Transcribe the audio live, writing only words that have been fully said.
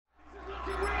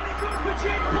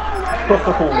Turn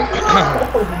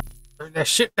that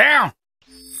shit down.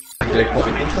 I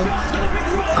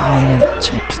didn't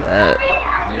change that.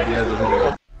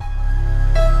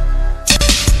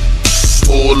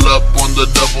 Pull up on the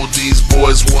double, these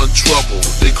boys want trouble.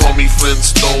 They call me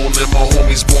Flintstone and my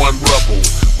homies born rubble.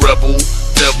 Rebel,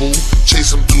 devil,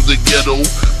 chase them through the ghetto.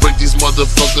 Break these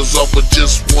motherfuckers off with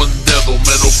just one devil.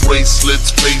 Metal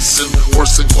bracelets facing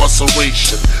worse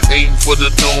incarceration. Aim for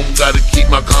the dome, gotta keep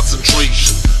my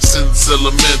concentration. Since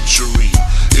elementary,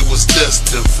 it was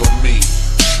destined for me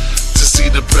to see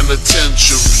the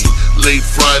penitentiary. Late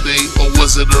Friday, or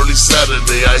was it early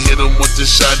Saturday? I hit him with the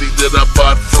shotty that I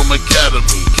bought from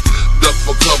Academy. Duck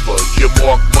for cover, you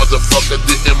mark motherfucker.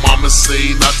 Didn't mama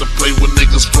say not to play with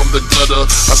niggas from the gutter?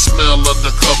 I smell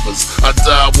undercovers, I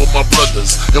die with my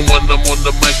brothers. And when I'm on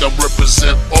the mic, I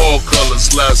represent all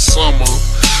colors. Last summer,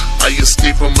 I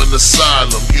escaped from an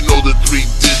asylum. You know the 3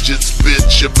 digits,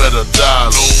 bitch, you better dial.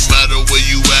 No matter where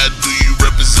you at, do you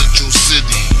represent your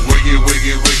city? Wiggy,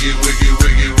 wiggy, wiggy, wiggy,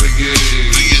 wiggy, wiggy.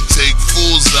 Do you take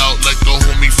fools out like the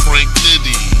homie Frank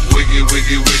Nitty? Wiggy,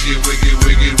 wiggy, wiggy, wiggy,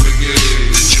 wiggy, wiggy.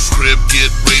 Did your crib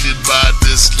get raided by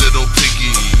this little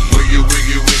piggy? Wiggy,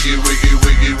 wiggy, wiggy, wiggy,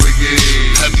 wiggy, wiggy.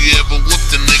 Have you ever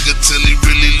whooped a nigga till he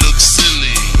really looks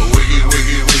silly? Wiggy,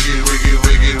 wiggy, wiggy, wiggy,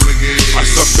 wiggy, wiggy. I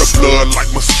suck the blood like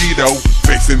mosquito,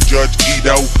 facing Judge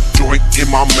Ito. Joint in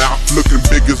my mouth, looking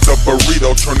big as a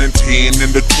burrito. Turning 10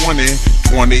 into 20,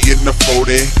 20 in the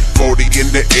 40, 40 in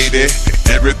the 80.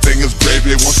 Everything is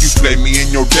gravy once you play me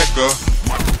in your decker.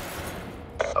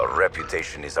 Our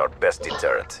reputation is our best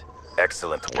deterrent.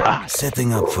 Excellent work.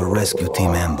 Setting up for rescue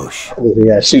team ambush. We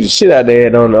gotta shoot the shit out of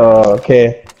there on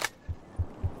okay.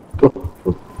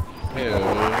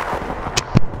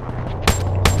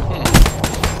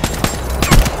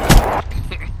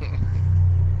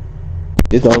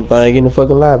 This the only thing in the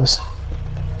fucking lobbies.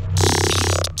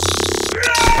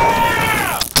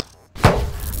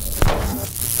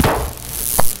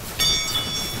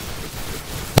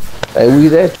 Hey, we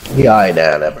that? He alright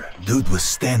down there, bro. Dude was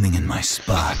standing in my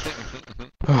spot.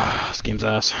 This game's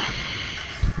ass.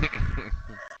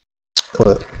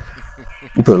 What?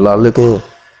 You put a lot of liquor in.